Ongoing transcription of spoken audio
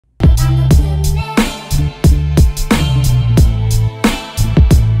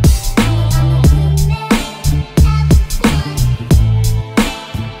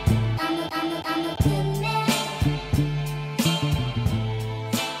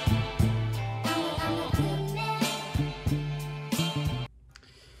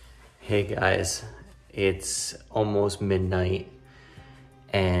Hey guys, it's almost midnight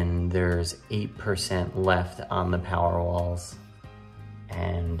and there's 8% left on the Powerwalls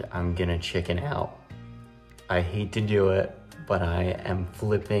and I'm gonna chicken out. I hate to do it, but I am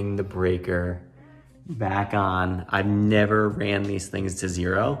flipping the breaker back on. I've never ran these things to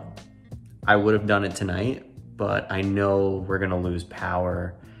zero. I would have done it tonight, but I know we're gonna lose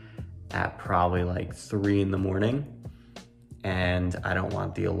power at probably like 3 in the morning. And I don't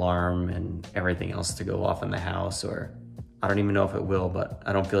want the alarm and everything else to go off in the house, or I don't even know if it will, but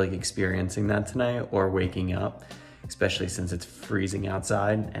I don't feel like experiencing that tonight or waking up, especially since it's freezing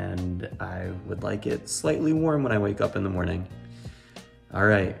outside and I would like it slightly warm when I wake up in the morning. All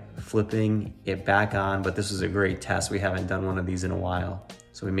right, flipping it back on, but this was a great test. We haven't done one of these in a while.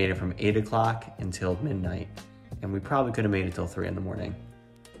 So we made it from 8 o'clock until midnight, and we probably could have made it till 3 in the morning.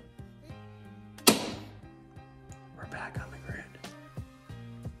 We're back on the grid.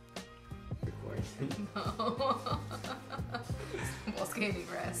 No. Almost gave me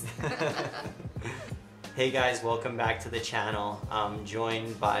rest. Hey guys, welcome back to the channel. I'm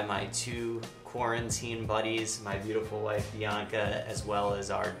joined by my 2 quarantine buddies, my beautiful wife Bianca, as well as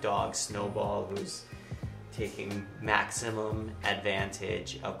our dog Snowball, who's taking maximum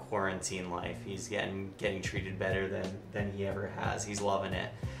advantage of quarantine life. He's getting treated better than he ever has. He's loving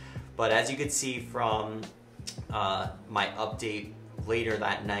it. But as you can see from my update later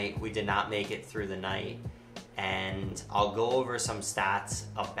that night, we did not make it through the night, and I'll go over some stats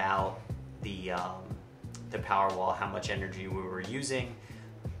about the Powerwall, how much energy we were using,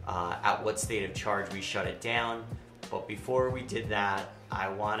 at what state of charge we shut it down. But before we did that, I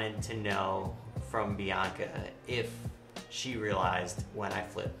wanted to know from Bianca if she realized when I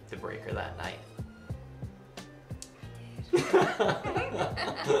flipped the breaker that night.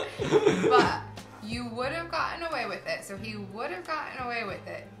 But you would have gotten away with it. So he would have gotten away with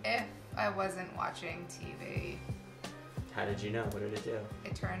it if I wasn't watching TV. How did you know? What did it do?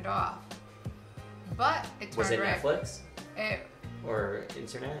 It turned off. But it turned Was it right. Netflix? It, Or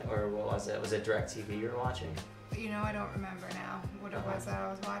internet? Or what was it? Was it DirecTV you were watching? you know, I don't remember now what it was that I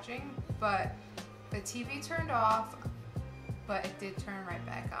was watching. But the TV turned off, but it did turn right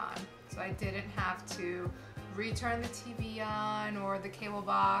back on. So I didn't have to return the TV on or the cable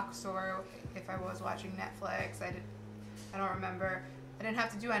box, or if I was watching Netflix, I don't remember. I didn't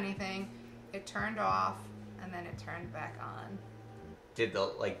have to do anything. It turned off and then it turned back on. Did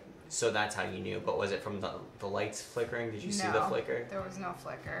so that's how you knew, but was it from the lights flickering? Did you see the flicker? There was no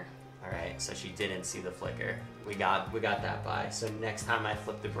flicker. All right, so she didn't see the flicker. We got that by. So next time I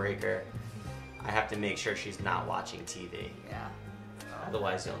flip the breaker, I have to make sure she's not watching TV. Yeah.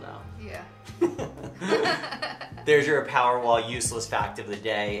 Otherwise you'll know. Yeah. There's your Powerwall useless fact of the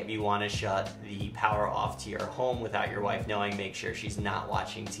day. If you want to shut the power off to your home without your wife knowing, make sure she's not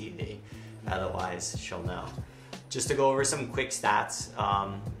watching TV. Otherwise, she'll know. Just to go over some quick stats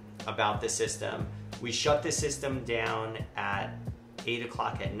about the system. We shut the system down at 8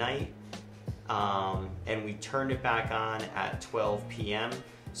 o'clock at night, and we turned it back on at 12 p.m.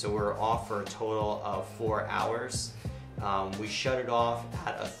 So we're off for a total of 4 hours. We shut it off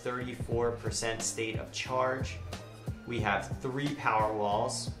at a 34% state of charge. We have 3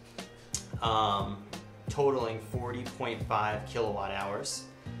 Powerwalls, totaling 40.5 kilowatt hours.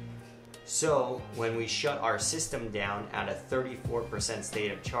 So when we shut our system down at a 34%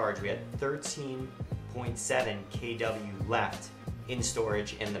 state of charge, we had 13.7 kW left in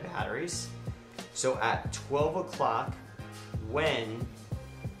storage in the batteries. So at 12 o'clock, when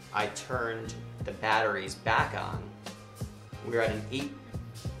I turned the batteries back on, we were at an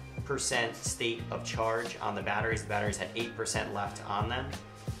 8% state of charge on the batteries. The batteries had 8% left on them.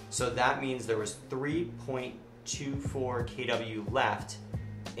 So that means there was 3.24 kW left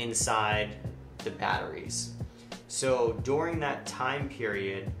inside the batteries. So during that time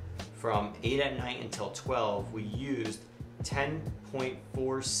period, from 8 at night until 12, we used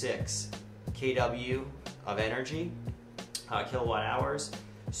 10.46 kW of energy, kilowatt hours.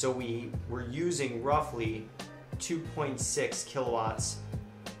 So we were using roughly 2.6 kilowatts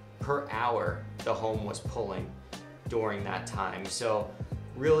per hour the home was pulling during that time. So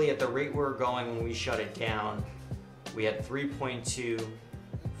really at the rate we were going when we shut it down, we had 3.24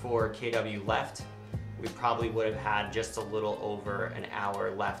 kW left. We probably would have had just a little over an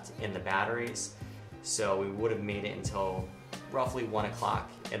hour left in the batteries. So we would have made it until roughly 1 o'clock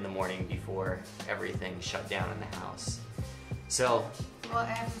in the morning before everything shut down in the house. So, well, I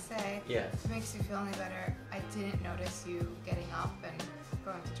have to say, yeah, if it makes you feel any better, I didn't notice you getting up and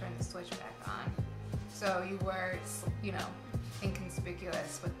going to turn the switch back on. So you were, you know,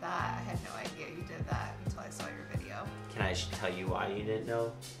 inconspicuous with that. I had no idea you did that until I saw your video. Can I tell you why you didn't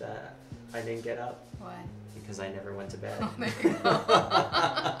know that I didn't get up? Why? Because I never went to bed. Oh, there you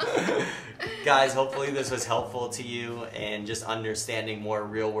go. Guys, hopefully this was helpful to you and just understanding more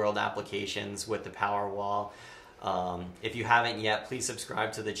real world applications with the Powerwall. If you haven't yet, please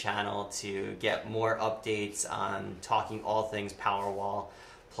subscribe to the channel to get more updates on talking all things Powerwall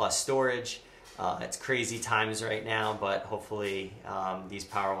plus storage. It's crazy times right now, but hopefully these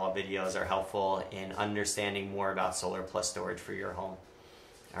Powerwall videos are helpful in understanding more about solar plus storage for your home.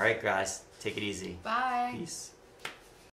 All right, guys, take it easy. Bye. Peace.